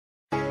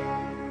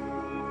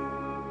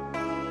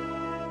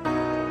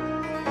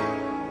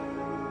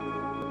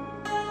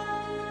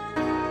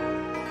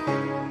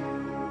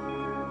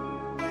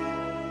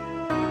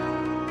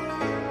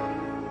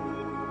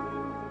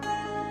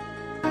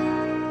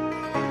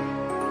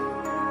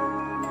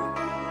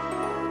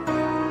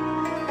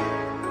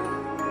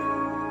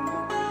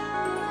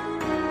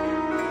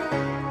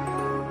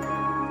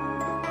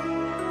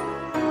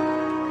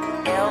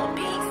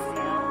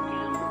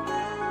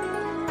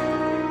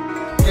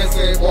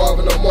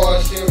Marvin the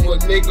Martian,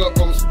 but nigga,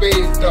 I'm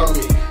space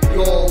dummy.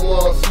 You don't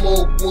wanna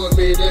smoke with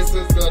me, this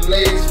is the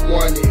latest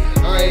one.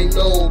 I ain't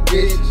no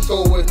bitch,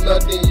 so it's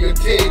nothing you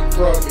take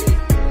from me.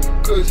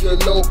 Cause you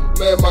know,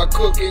 man, my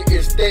cookie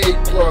is stay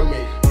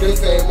crummy.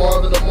 This ain't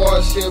Marvin the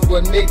Martian,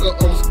 but nigga,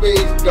 I'm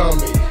space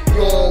dummy.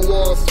 You don't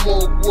wanna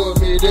smoke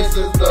with me, this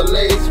is the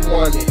latest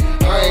one.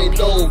 I ain't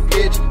no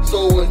bitch,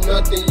 so it's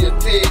nothing you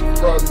take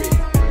from me.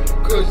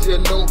 Cause you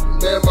know,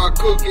 man, my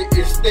cookie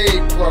is stay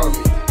crummy.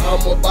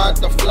 I'm about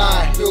to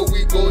fly, here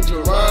we go,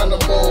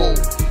 Geronimo.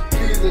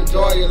 Please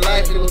enjoy your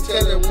life, you don't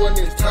tell it when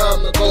it's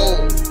time to go.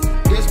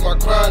 This my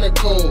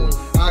chronicle,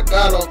 I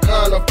got all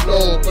kind of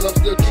flow, but I'm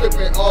still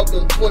tripping off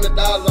them 20,000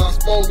 I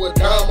spun with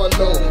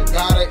Domino.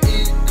 Gotta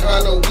eat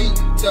kinda weak,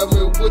 tell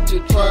me what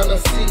you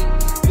tryna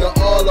see. You're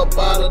all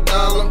about a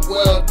dollar,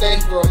 well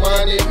thanks for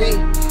reminding me.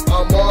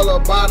 I'm all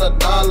about a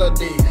dollar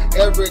day,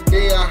 every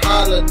day a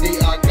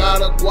holiday. I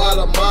got a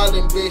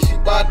Guatemalan bitch, she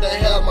bout to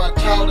have my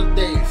child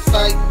today.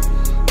 Sight,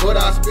 but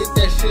I spit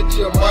that shit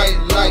you might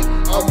like.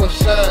 I'ma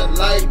shine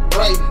light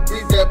bright,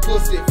 beat that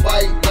pussy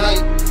fight night.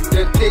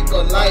 Then take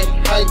a light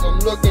hike, I'm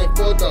looking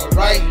for the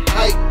right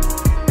height.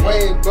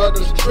 Wayne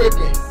Brothers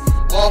tripping,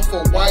 off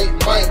a white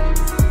mic.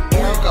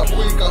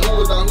 Puika,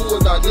 who is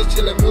I? Just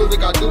chillin'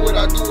 music, I do what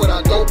I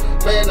don't.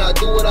 Man, I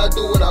do what I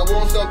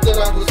want something,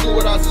 I pursue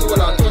it, I see what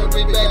I turn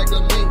it back to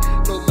me.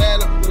 No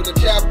matter what the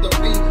chapter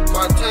be,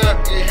 my time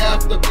it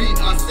have to be.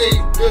 I say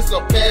this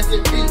a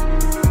passing beat.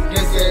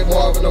 This ain't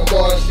Marvin the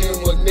Martian,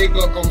 but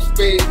nigga, I'm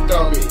space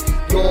dummy.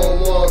 You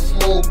don't wanna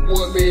smoke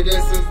with me,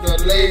 this is the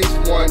latest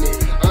one.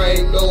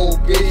 I ain't no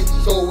bitch,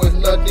 so it's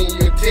nothing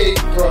you take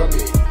from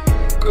me.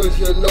 Cause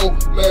you know,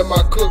 man,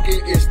 my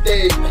cookie is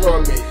stay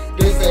crummy.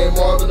 This ain't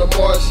Marvin the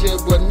Martian,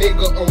 but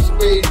nigga, I'm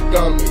space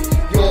dummy.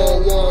 You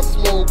don't wanna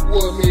smoke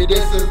with me,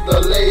 this is the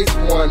latest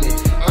one.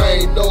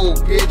 I ain't no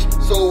bitch,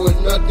 so it's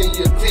nothing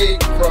you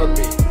take from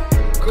me.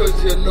 Cause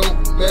you know,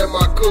 man,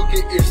 my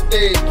cookie is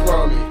stay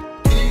crummy.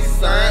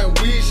 Sign,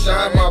 we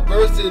shine, my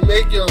verses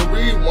make you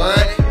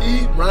rewind.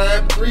 Eat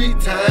rhyme 3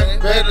 times,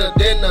 better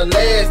than the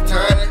last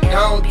time.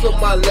 Down to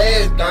my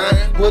last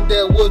dime, but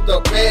that was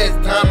the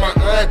past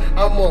time.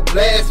 I'ma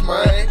blast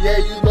mine, yeah,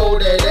 you know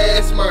that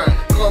ass mine.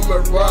 Come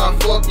and raw,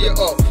 fuck you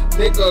up,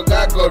 nigga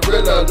got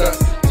gorilla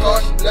nuts.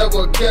 Tosh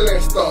never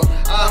killing stuff,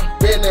 I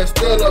been and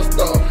still a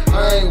stuff.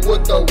 I ain't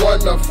with the one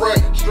to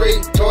front,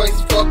 straight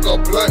joints, fuck a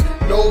blunt.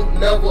 No,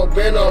 never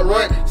been a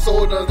run,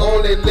 so there's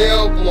only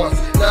live once.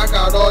 Knock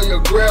out all your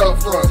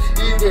girlfriends,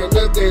 even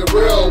if they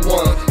real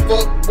ones.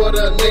 Fuck what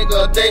a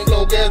nigga think,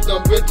 long as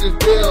them bitches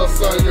bill,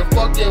 son. You're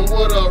fucking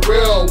with a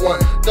real one,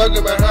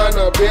 ducking behind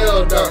a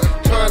building,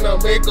 trying to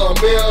make a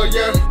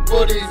million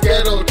for these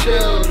ghetto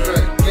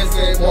children. This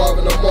ain't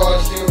Marvin the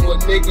Martian,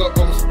 but nigga,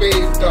 I'm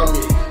space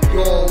dummy.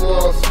 You don't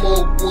wanna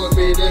smoke with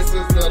me, this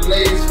is the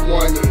latest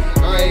one.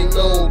 I ain't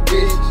no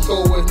bitch,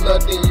 so it's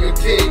nothing you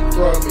take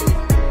from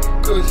me.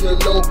 Cause you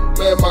know,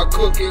 man, my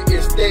cookie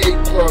is stay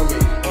crummy.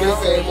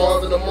 This ain't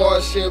Marvin the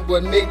Martian,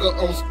 but nigga,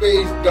 I'm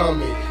space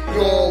dummy.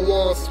 You don't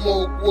wanna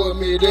smoke with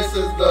me, this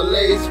is the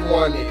latest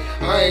one.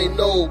 I ain't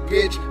no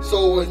bitch,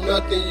 so it's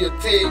nothing you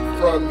take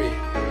from me.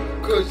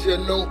 Cause you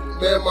know,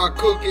 man, my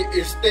cookie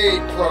is stay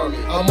crummy.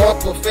 I'm a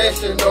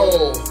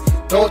professional,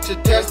 don't you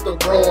test the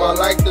bro. I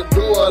like to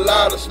do a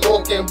lot of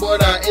smoking,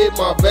 but I ate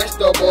my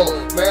vegetable.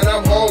 Man,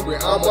 I'm hungry,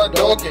 I'm a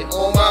donkey.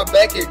 On my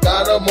back it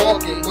got a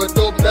monkey, but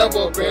dope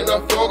never been a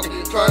flunky.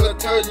 Trying to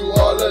turn you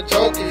all a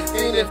junkie.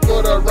 Fiending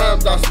for the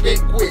rhymes, I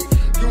spit quick.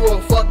 You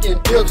a fucking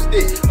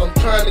dipstick. I'm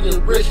trying to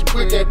get rich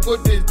quick and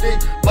put this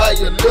dick by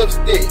your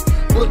lipstick.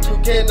 But you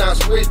cannot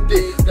switch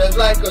dick. That's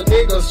like a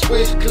nigga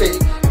switch click.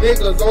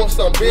 Niggas on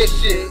some bitch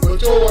shit, but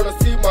you wanna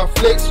see my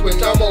flick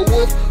switch. I'm a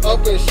wolf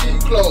up in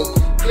sheep clothes,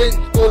 click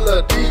full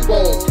of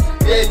D-balls.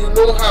 Yeah, you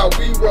know how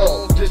we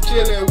roll, just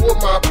chillin' with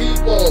my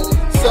people.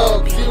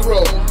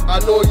 Sub-Zero, I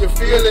know you're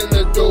feeling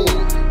the dude.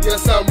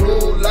 Yes, I'm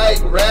rude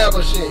like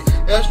ravishing,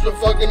 extra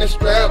fucking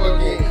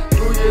extravagant.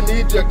 Do you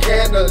need your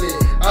candle lit?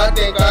 I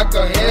think I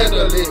can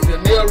handle it. De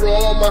Niro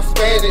on my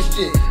Spanish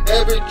shit,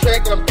 every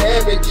track I'm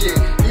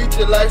damaging. Eat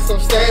you like some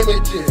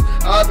sandwiches,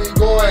 I be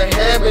going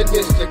ham in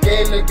this. The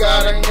game that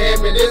gotta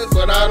hand me this,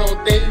 but I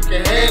don't think you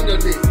can handle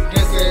it.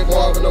 This ain't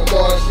Marvin the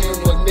Martian,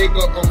 but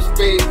nigga, I'm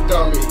space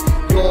dummy.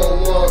 You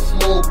don't wanna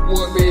smoke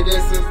with me,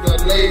 this is the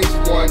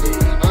latest one.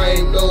 I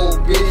ain't no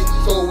bitch,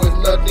 so it's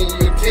nothing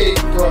you take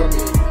from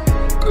me.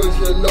 Cause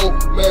you know,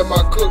 man,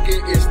 my cookie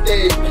is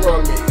stay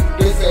crummy.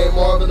 This ain't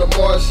Marvin the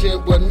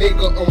Martian, but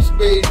nigga, I'm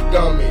space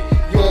dummy.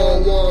 You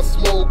don't wanna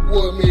smoke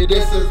with me,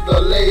 this is the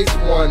latest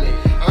one.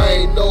 I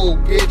ain't no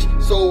bitch,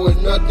 so it's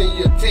nothing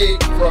you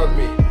take from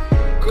me.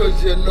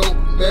 Cause you know,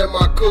 man,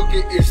 my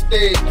cookie is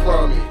stay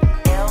crummy.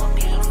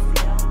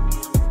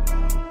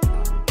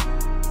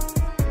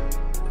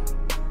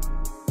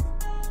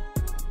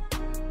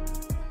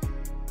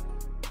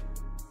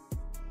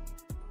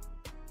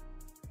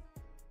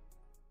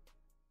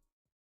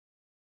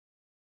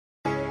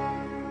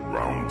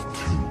 Round 2.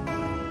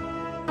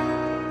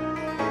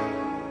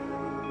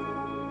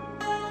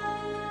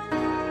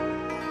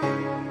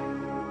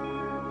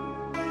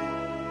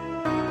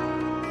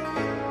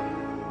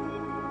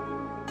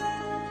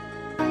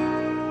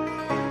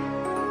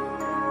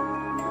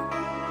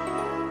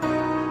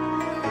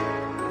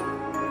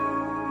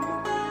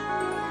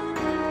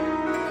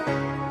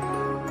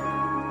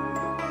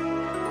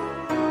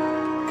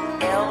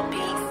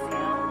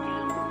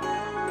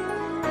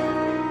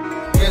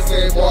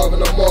 ain't Marvin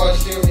the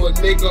Martian, but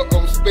nigga,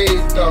 I'm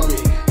space dummy.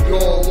 You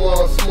don't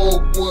want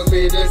smoke with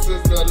me, this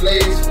is the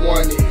latest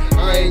one.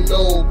 I ain't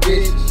no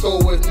bitch, so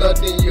it's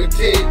nothing you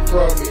take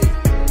from me.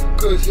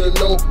 Cause you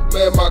know,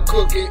 man, my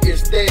cookie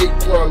is steak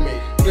crummy.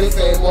 This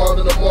ain't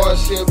Marvin the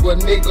Martian, but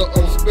nigga,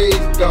 I'm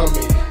space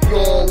dummy. You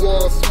don't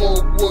want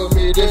smoke with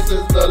me, this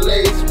is the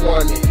latest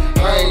one.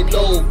 I ain't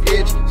no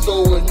bitch,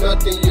 so it's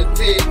nothing you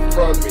take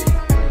from me.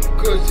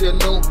 Cause you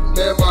know,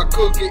 man, my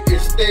cookie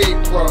is steak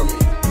crummy.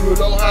 You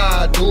know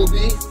how I do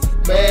be,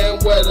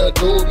 man, what a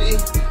doobie.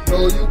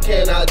 No, you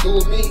cannot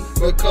do me,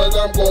 because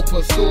I'm gon'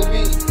 pursue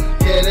me.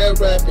 Yeah, that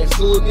rapping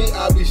suits me,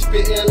 I be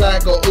spitting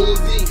like a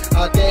Uzi.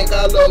 I think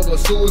I love a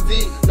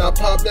Susie, now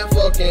pop that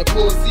fucking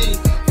pussy.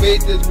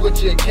 Faith is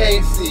what you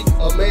can't see,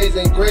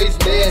 Amazing Grace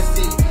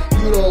Nancy.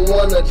 You don't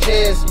wanna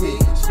chance me,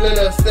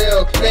 Splinter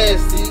Cell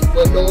classy.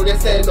 But no,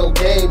 this ain't no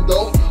game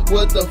though,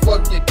 what the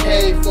fuck you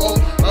came for?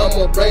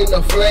 I'ma bring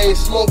the flame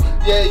smoke,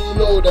 yeah, you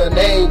know the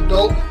name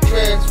though.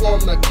 Transform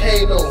the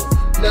Kano,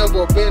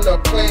 never been a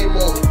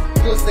Claymore.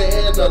 Pussy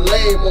and the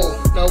lame-o,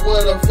 now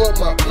where the fuck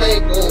my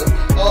plane go?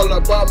 All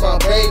about my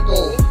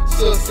bango,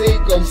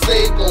 Susikum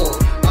Sego,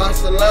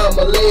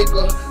 Assalamu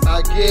alaikum.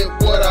 I get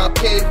what I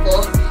pay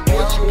for,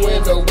 what you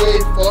in the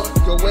way for?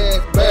 Your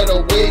ass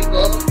better wake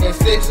up and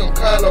say some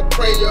kind of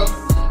prayer.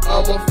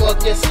 I'm a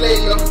fucking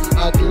slayer,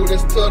 I do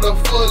this to the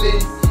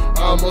fully.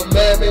 I'm a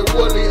mammy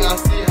woolly, I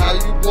see how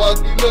you boys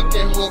be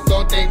looking. Hope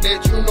don't think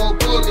that you no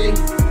bully.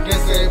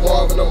 This ain't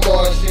Marvin the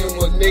Martian,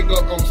 but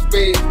nigga, I'm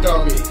space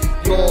dummy.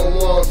 You don't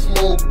want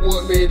smoke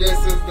with me, this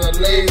is the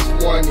latest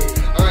one.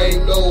 I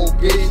ain't no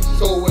bitch,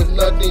 so it's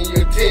nothing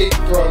you take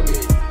from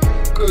me.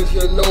 Cause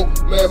you know,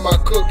 man, my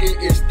cookie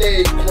is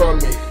steak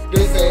crummy.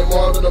 This ain't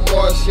Marvin the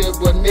Martian,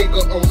 but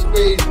nigga, I'm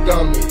space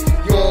dummy.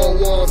 You don't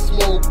want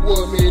smoke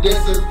with me,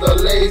 this is the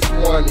latest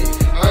one.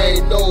 I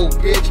ain't no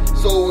bitch,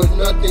 so it's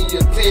nothing you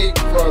take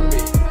from me.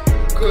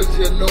 Cause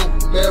you know,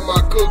 man,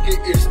 my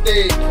cookie is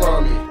steak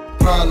crummy.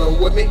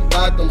 Problem with me,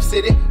 Gotham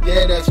City,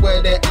 yeah, that's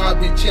where that I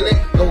be chillin'.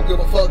 Don't give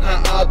a fuck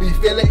how I be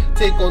feelin'.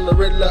 Take on the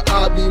Riddler,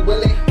 I be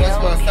willing. That's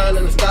my sign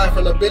in the sky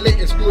from the billy.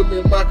 Excuse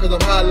me, ma, cause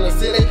I'm high in the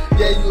ceiling.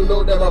 Yeah, you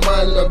know that my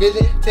mind is a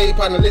vision. Tape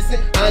on the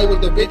listen, I ain't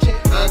with the bitchin'.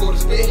 I ain't go to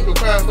spit, no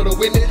crime for the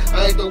witness.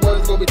 I ain't the one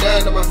that's gonna be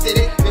dying in my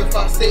city. If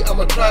I say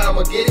I'ma try,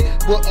 I'ma get it.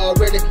 But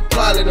already,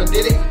 probably done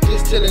did it.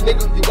 Just chillin',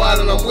 nigga, you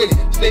wildin', I'm with it.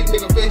 Snake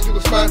nigga face, you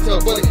can smile to a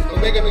bullet.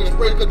 Don't make a nigga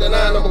spray, cause the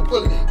line I'ma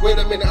pull it. Wait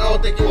a minute, I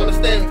don't think you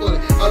understand fully.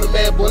 I'm the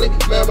mad bully.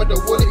 Man with the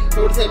woody,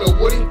 no this ain't no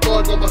woody,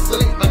 boys on my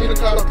silly. I need a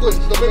kind of push,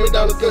 don't bring me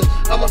down the gush.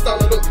 I'm a style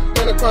to look,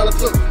 man a crown to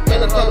took,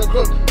 man a time to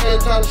crook, man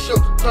a time to shook,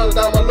 trying to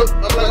down my look,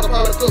 I'm like a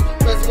pound of cook,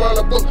 pass around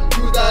the book,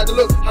 use the eye to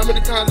look, how many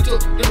times it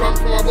took, this rhyme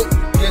from my book.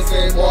 This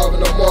ain't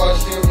Marvin the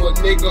Martian, but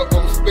nigga,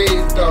 I'm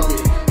space dummy.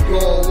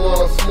 You don't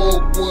want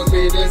smoke with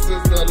me, this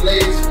is the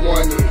latest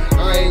one.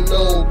 I ain't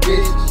no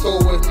bitch, so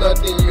it's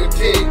nothing you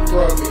take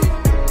from me.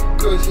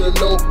 Cause you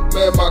know,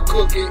 man, my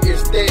cookie is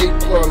steak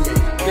crummy.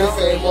 This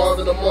ain't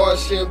Marvin the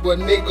Martian, but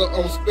nigga,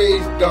 I'm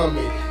space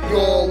dummy. You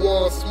don't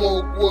want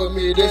smoke with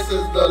me, this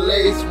is the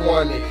latest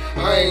one.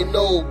 I ain't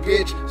no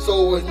bitch,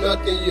 so it's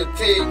nothing you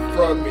take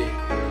from me.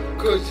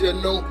 Cause you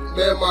know,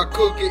 man, my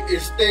cookie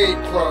is steak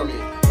crummy.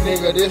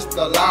 Nigga, this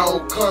the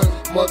loud cunt,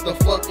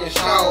 motherfucking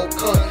shower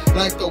cunt.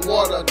 Like the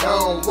water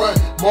down run,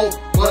 more,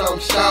 but I'm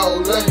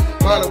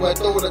Shaolin. Might as well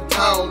throw the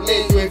towel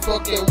in, you ain't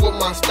fucking with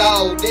my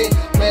style then.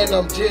 Man,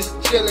 I'm just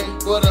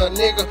chillin', but a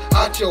nigga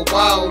out your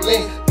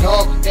wildin'.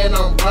 Dog, and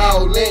I'm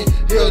growlin',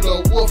 hear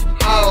the wolf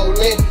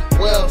howlin'.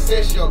 Well,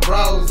 since you're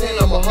browsing,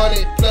 I'm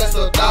 100 plus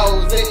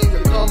 1,000.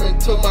 You're coming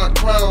to my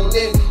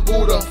crownin',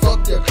 who the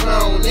fuck you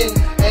clownin'?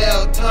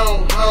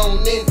 L-Town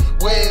houndin',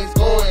 where it's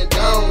going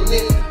down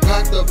in.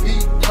 Got the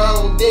beat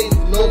pounding,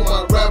 know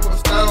my rap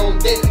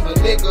astounding. A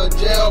nigga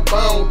jail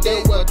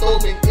bounding, well throw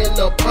me in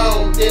the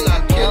pounding.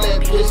 I kill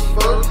that bitch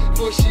first,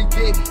 before she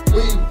get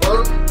me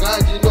work.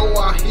 God, you know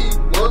how he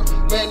work,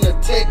 man, to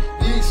take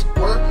these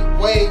squirt.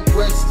 Wayne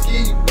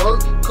Gretzky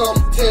work, come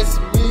test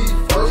me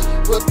first.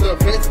 But the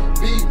best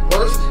be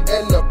worse,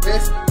 and the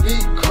best be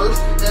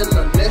cursed, and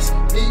the less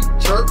be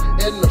jerk,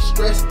 and the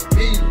stress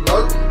be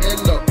lurk, and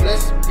the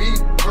blessed be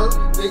hurt.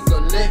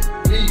 Nigga, let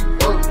me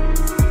work.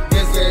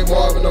 This ain't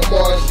Marvin the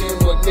Martian,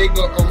 but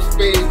nigga, I'm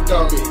space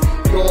dummy.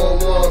 You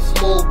don't want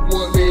smoke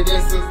with me,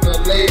 this is the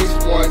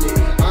latest one.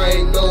 I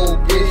ain't no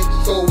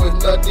bitch, so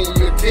it's nothing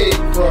you take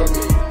from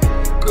me.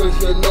 Cause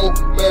you know,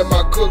 man,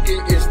 my cookie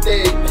is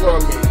steak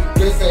crummy.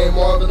 This ain't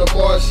Marvin the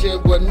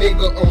Martian, but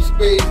nigga, I'm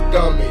space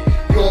dummy.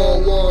 You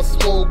don't want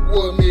smoke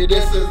with me,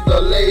 this is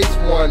the latest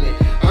one.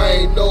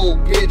 I ain't no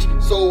bitch,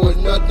 so it's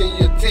nothing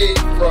you take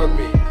from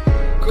me.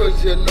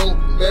 Cause you know,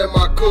 man,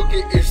 my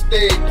cookie is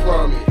steak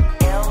crummy.